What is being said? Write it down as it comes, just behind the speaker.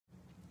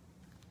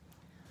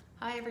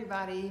Hi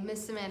everybody,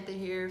 Miss Samantha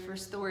here for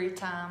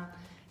Storytime,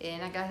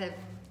 and I got a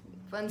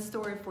fun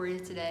story for you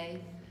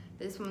today.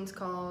 This one's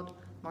called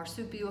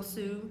Marsupial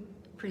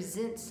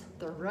presents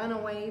The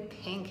Runaway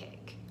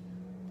Pancake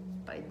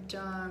by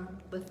John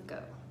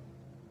Lithgow.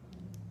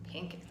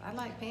 Pancakes, I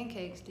like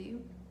pancakes, do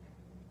you?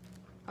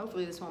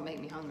 Hopefully this won't make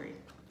me hungry.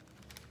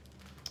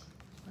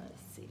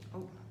 Let's see,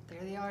 oh, there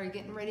they are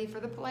getting ready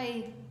for the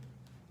play.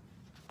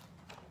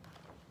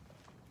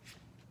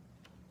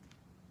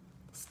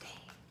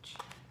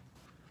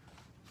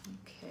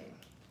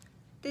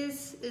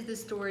 This is the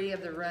story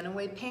of the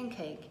runaway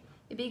pancake.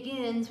 It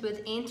begins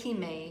with Auntie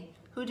May,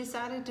 who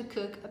decided to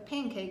cook a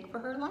pancake for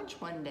her lunch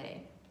one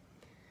day.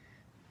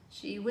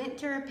 She went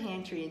to her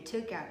pantry and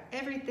took out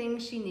everything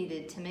she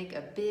needed to make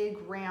a big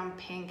round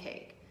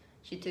pancake.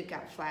 She took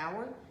out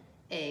flour,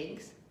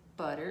 eggs,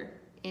 butter,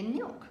 and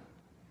milk.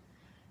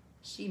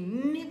 She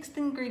mixed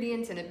the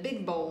ingredients in a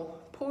big bowl,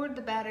 poured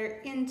the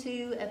batter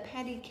into a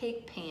patty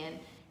cake pan,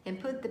 and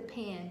put the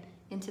pan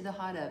into the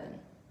hot oven.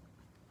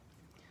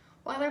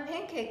 While her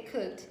pancake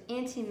cooked,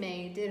 Auntie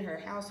May did her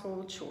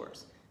household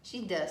chores.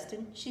 She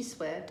dusted, she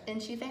swept,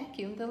 and she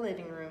vacuumed the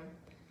living room.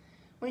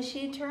 When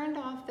she turned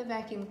off the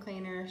vacuum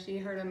cleaner, she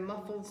heard a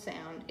muffled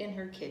sound in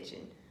her kitchen.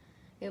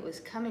 It was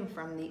coming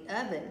from the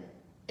oven.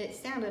 It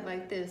sounded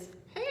like this: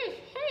 "Hey,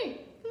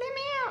 hey, let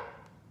me out!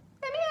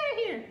 Let me out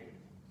of here!"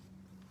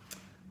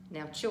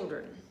 Now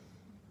children,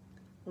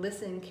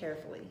 listen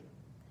carefully.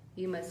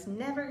 You must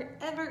never,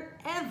 ever,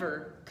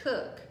 ever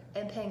cook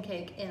a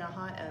pancake in a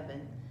hot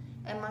oven.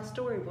 And my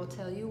story will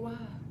tell you why.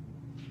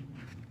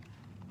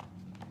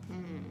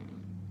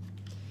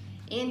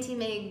 Auntie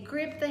May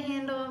gripped the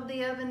handle of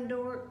the oven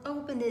door,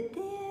 opened it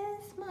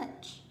this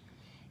much,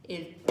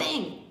 and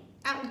bang!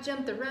 Out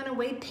jumped the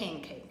runaway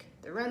pancake.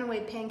 The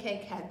runaway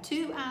pancake had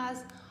 2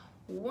 eyes,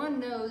 1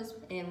 nose,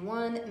 and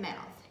 1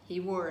 mouth. He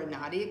wore a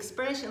naughty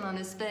expression on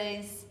his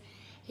face.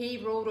 He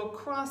rolled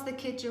across the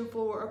kitchen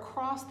floor,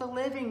 across the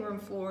living room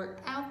floor,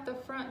 out the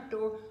front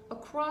door,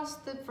 across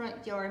the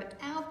front yard,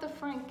 out the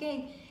front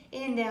gate,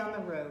 and down the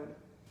road.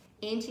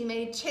 Auntie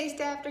May chased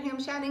after him,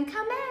 shouting,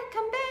 come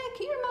back,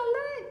 you're my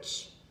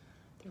lunch."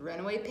 The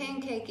runaway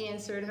pancake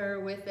answered her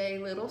with a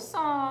little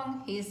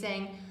song. He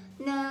sang,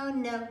 "No,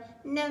 no,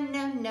 no,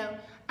 no, no,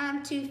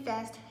 I'm too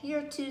fast,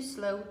 you're too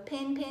slow,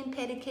 pan, pan,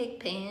 patty cake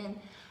pan,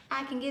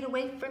 I can get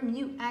away from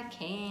you, I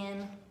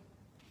can."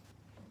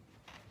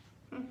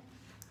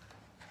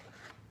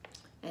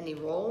 And he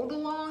rolled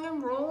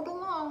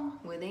along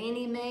with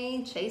Auntie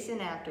May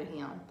chasing after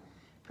him.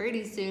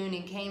 Pretty soon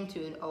he came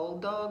to an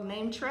old dog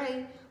named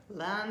Trey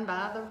lying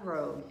by the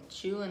road,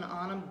 chewing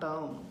on a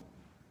bone.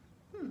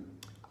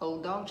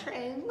 Old dog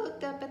Trey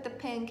looked up at the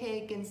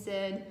pancake and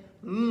said,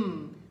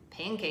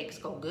 pancakes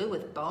go good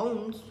with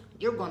bones.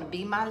 You're gonna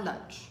be my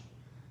lunch."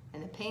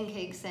 And the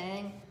pancake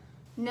sang,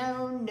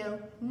 "No, no,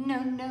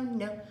 no, no,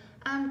 no,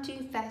 I'm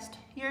too fast,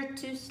 you're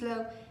too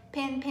slow,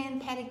 pan,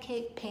 pan, patty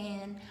cake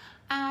pan,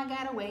 I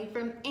got away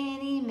from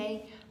Auntie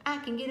May, I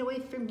can get away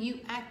from you,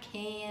 I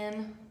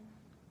can."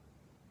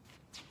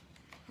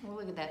 Well,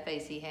 look at that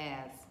face he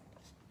has.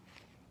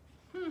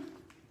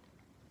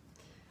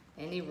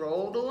 And he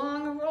rolled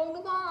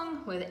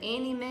along with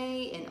Auntie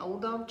May and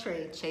old dog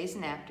Trey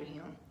chasing after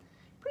him.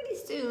 Pretty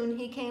soon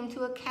he came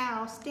to a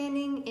cow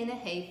standing in a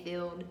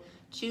hayfield,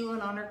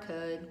 chewing on her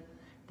cud.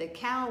 The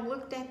cow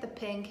looked at the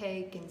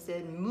pancake and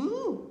said,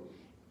 "Moo,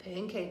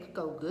 pancakes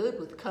go good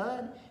with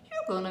cud.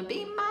 You're gonna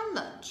be my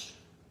lunch."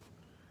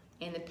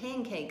 And the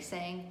pancake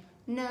sang,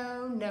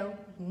 "No, no,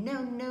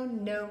 no, no,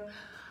 no,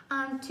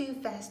 I'm too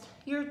fast,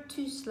 you're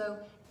too slow,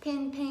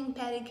 pan, pan,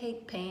 patty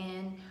cake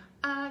pan,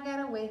 I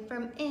got away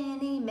from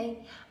Auntie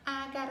May,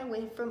 I got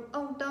away from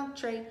old dog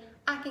Trey,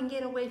 I can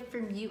get away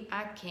from you,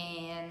 I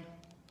can."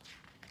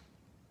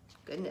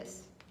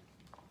 Goodness.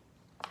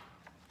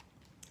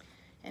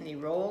 And he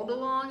rolled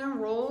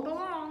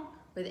along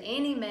with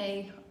Auntie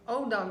May,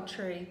 old dog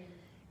Trey,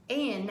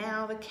 and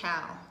now the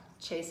cow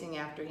chasing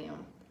after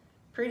him.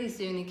 Pretty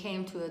soon he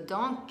came to a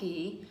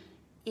donkey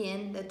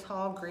in the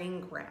tall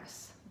green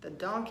grass. The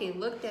donkey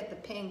looked at the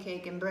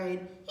pancake and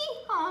brayed,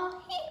 "Hee-haw,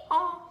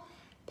 hee-haw,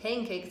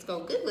 pancakes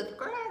go good with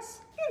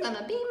grass. You're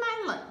gonna be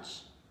my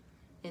lunch."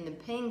 And the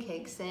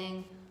pancake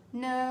sang,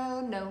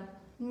 "No, no,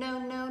 no,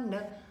 no,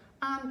 no,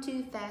 I'm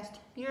too fast,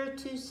 you're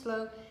too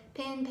slow,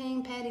 pan,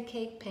 pan, patty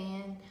cake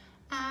pan,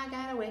 I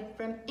got away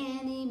from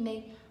Auntie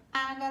May,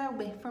 I got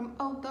away from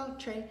old dog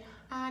Trey,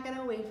 I got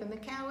away from the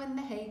cow in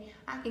the hay,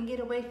 I can get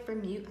away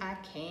from you, I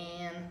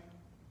can."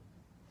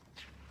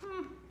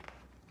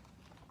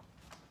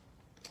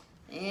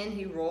 And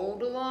he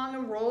rolled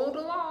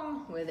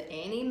along with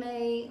Auntie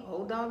May,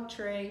 old dog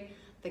Trey,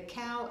 the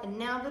cow, and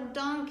now the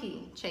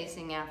donkey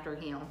chasing after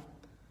him.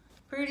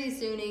 Pretty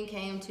soon he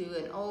came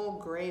to an old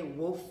gray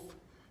wolf.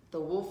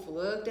 The wolf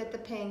looked at the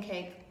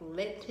pancake,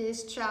 licked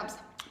his chops,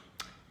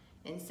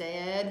 and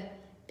said,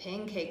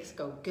 "Pancakes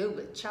go good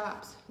with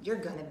chops. You're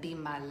gonna be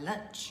my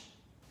lunch."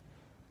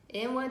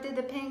 And what did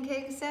the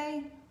pancake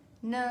say?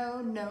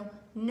 "No, no,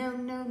 no,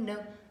 no,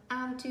 no,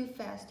 I'm too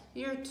fast,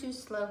 you're too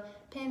slow,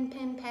 pan,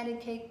 pan, patty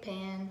cake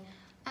pan,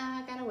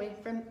 I got away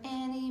from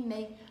Annie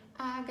Mae.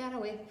 I got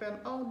away from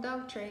old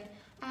dog Tray.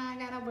 I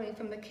got away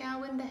from the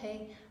cow in the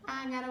hay.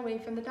 I got away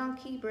from the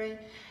donkey Bray.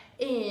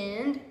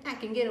 And I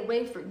can get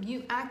away from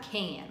you, I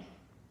can.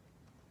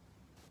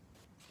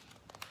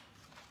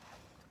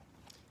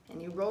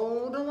 And he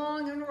rolled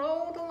along and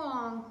rolled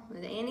along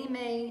with Annie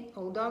Mae,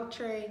 old dog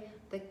Tray,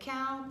 the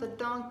cow, the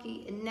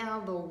donkey, and now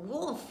the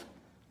wolf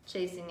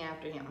chasing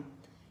after him.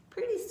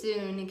 Pretty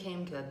soon he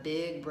came to a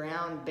big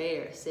brown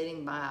bear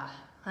sitting by a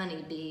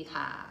honeybee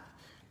hive,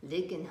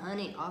 licking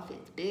honey off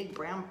its big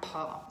brown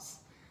paws.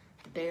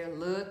 The bear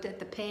looked at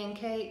the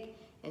pancake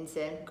and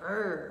said,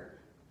 "Grr,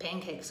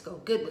 pancakes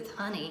go good with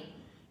honey.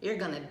 You're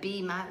gonna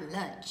be my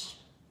lunch."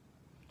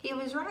 He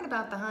was right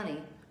about the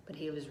honey, but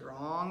he was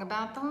wrong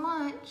about the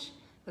lunch,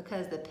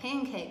 because the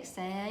pancake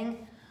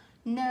sang,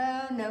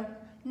 "No, no,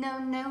 no,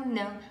 no,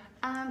 no,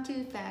 I'm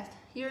too fast,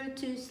 you're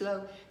too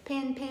slow,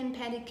 pan, pan,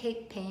 patty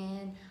cake,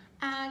 pan.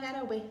 I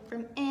got away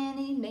from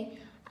Annie Mae,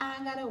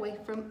 I got away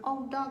from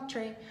old dog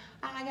Tray,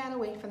 I got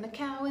away from the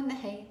cow in the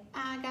hay,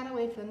 I got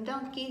away from the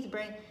donkey's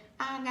bray,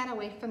 I got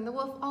away from the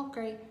wolf all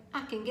gray,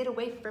 I can get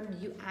away from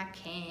you, I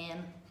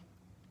can."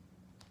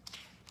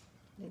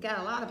 He got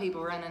a lot of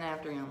people running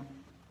after him.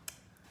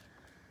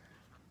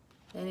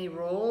 And he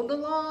rolled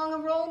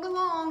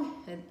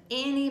along, and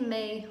Annie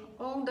Mae,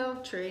 old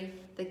dog Tray,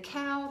 the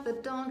cow, the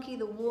donkey,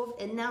 the wolf,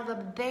 and now the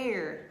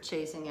bear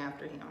chasing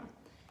after him.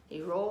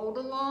 He rolled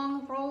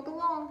along.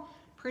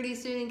 Pretty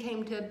soon he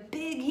came to a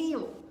big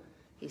hill.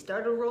 He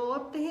started to roll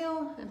up the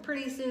hill, and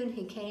pretty soon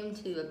he came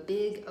to a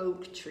big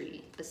oak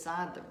tree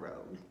beside the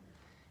road.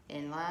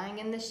 And lying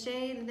in the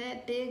shade of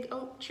that big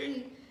oak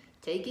tree,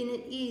 taking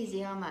it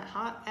easy on that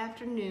hot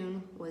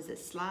afternoon, was a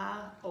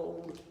sly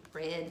old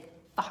red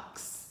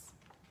fox.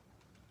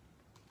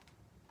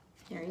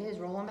 Here he is,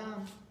 rolling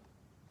down.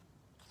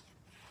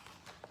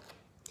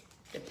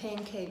 The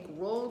pancake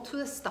rolled to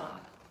a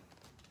stop,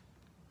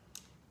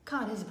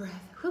 caught his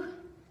breath. Whew.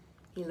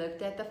 He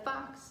looked at the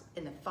fox,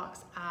 and the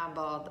fox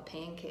eyeballed the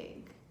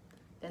pancake.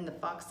 Then the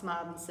fox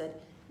smiled and said,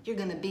 "You're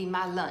gonna be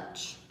my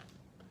lunch."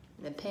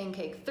 And the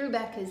pancake threw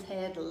back his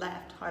head,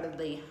 laughed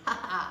heartily, "Ha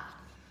ha,"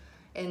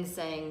 and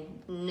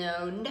sang,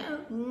 "No,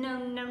 no, no,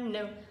 no,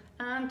 no,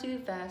 I'm too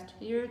fast,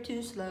 you're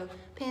too slow,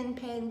 pan,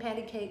 pan,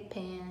 patty cake,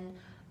 pan.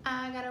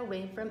 I got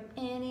away from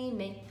Annie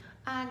Mae,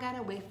 I got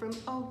away from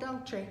old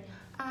dog Tray,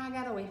 I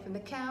got away from the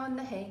cow in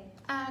the hay,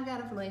 I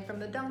got away from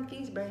the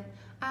donkey's bray,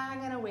 I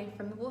got away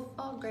from the wolf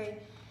all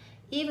gray,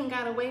 even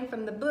got away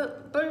from the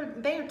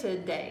bear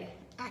today.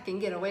 I can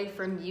get away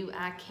from you,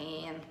 I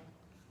can."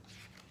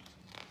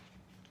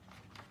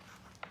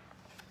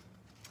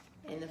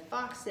 And the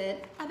fox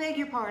said, "I beg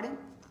your pardon."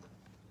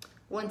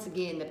 Once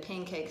again, the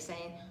pancake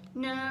saying,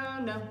 "No,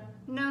 no,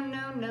 no,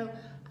 no, no,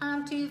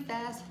 I'm too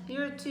fast,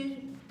 you're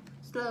too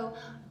slow."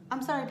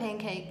 "I'm sorry,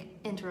 Pancake,"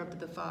 interrupted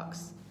the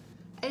fox.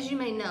 "As you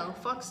may know,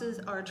 foxes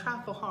are a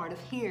trifle hard of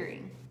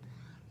hearing.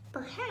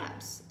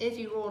 Perhaps if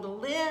you rolled a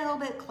little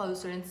bit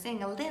closer and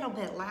sang a little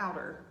bit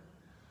louder,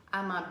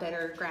 I might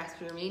better grasp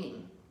your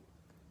meaning."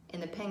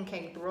 And the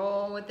pancake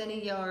rolled within a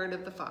yard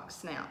of the fox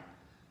snout.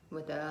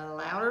 With a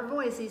louder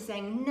voice, he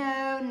sang,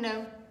 "No,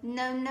 no,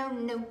 no, no,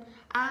 no,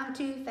 I'm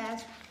too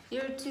fast,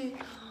 you're too..."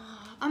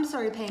 "I'm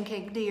sorry,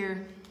 Pancake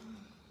dear.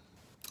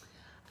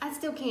 I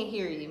still can't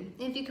hear you.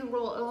 If you could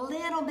roll a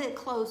little bit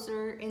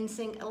closer and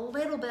sing a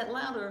little bit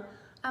louder,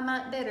 I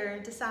might better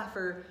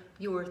decipher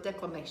your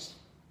declamation."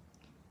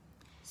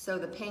 So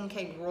the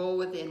pancake rolled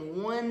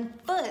within 1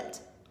 foot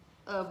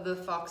of the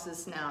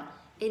fox's snout,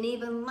 and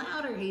even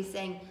louder he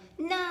sang,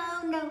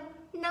 "No, no,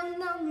 no,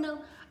 no,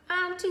 no,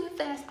 I'm too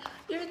fast,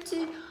 you're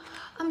too..."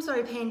 "I'm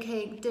sorry,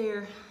 Pancake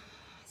dear,"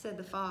 said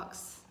the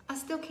fox. "I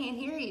still can't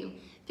hear you.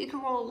 If you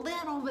could roll a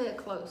little bit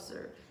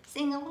closer,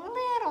 sing a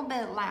little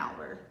bit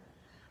louder,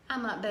 I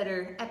might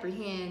better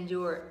apprehend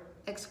your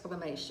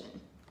exclamation."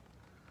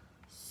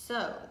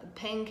 So the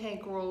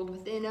pancake rolled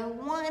within a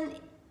 1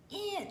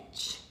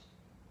 inch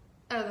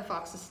of the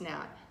fox's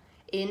snout,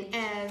 and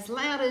as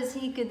loud as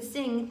he could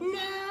sing,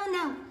 "No,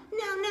 no,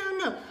 no, no,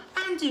 no,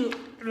 I'm too..."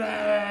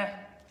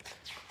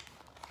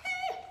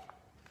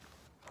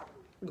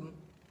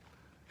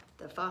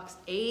 The fox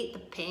ate the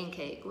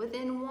pancake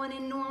within 1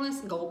 enormous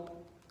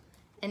gulp,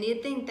 and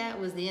you'd think that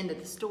was the end of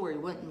the story,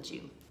 wouldn't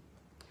you?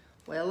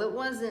 Well, it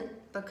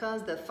wasn't,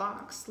 because the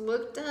fox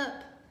looked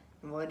up,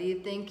 and what do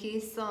you think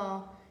he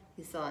saw?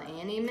 He saw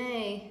Annie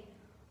Mae,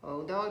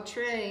 old dog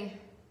Tray,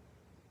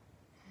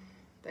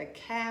 the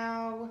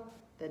cow,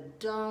 the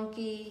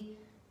donkey,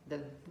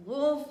 the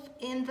wolf,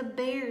 and the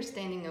bear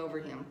standing over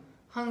him,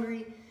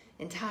 hungry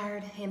and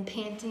tired and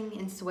panting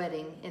and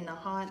sweating in the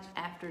hot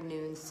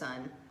afternoon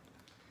sun.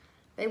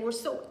 They were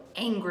so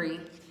angry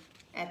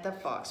at the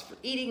fox for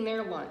eating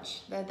their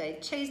lunch that they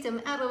chased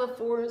him out of the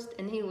forest,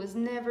 and he was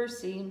never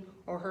seen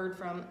or heard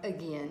from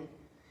again.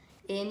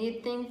 And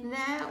you'd think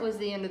that was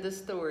the end of the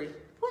story,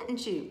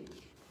 wouldn't you?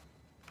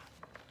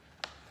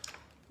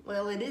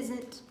 Well, it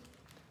isn't,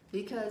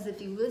 because if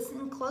you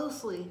listen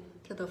closely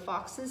to the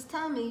fox's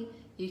tummy,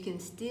 you can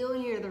still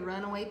hear the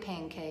runaway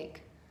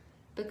pancake.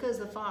 because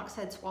the fox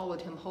had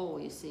swallowed him whole,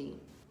 you see.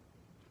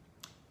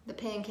 The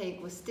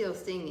pancake was still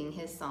singing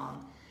his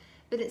song,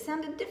 but it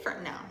sounded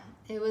different now.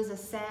 It was a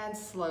sad,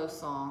 slow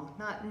song,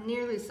 not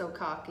nearly so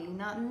cocky,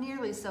 not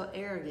nearly so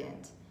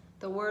arrogant.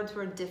 The words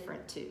were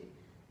different too.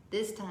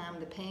 This time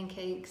the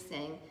pancake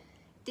sang,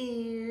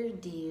 "Dear,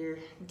 dear,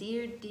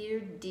 dear, dear,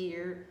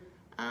 dear,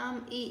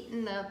 I'm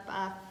eaten up,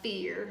 I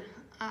fear.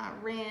 I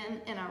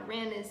ran and I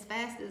ran as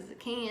fast as I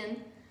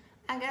can.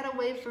 I got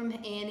away from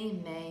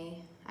Annie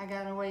Mae. I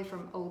got away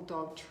from old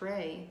dog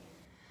Tray.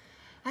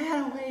 I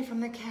got away from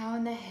the cow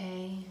in the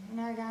hay,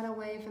 and I got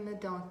away from the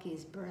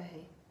donkey's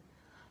bray.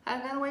 I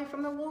got away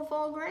from the wolf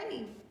all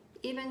gray,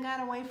 even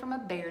got away from a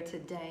bear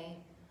today.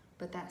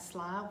 But that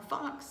sly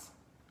fox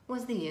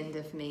was the end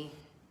of me."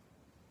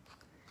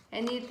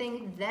 And you'd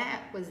think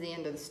that was the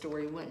end of the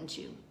story, wouldn't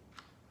you?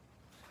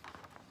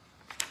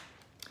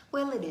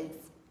 Well, it is.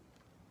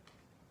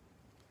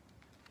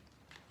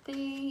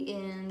 The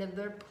end of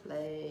their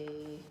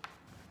play.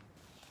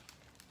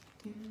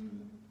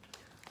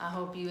 I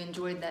hope you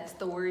enjoyed that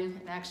story.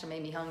 It actually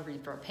made me hungry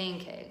for a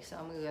pancake, so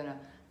I'm gonna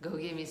go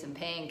get me some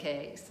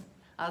pancakes.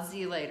 I'll see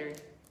you later.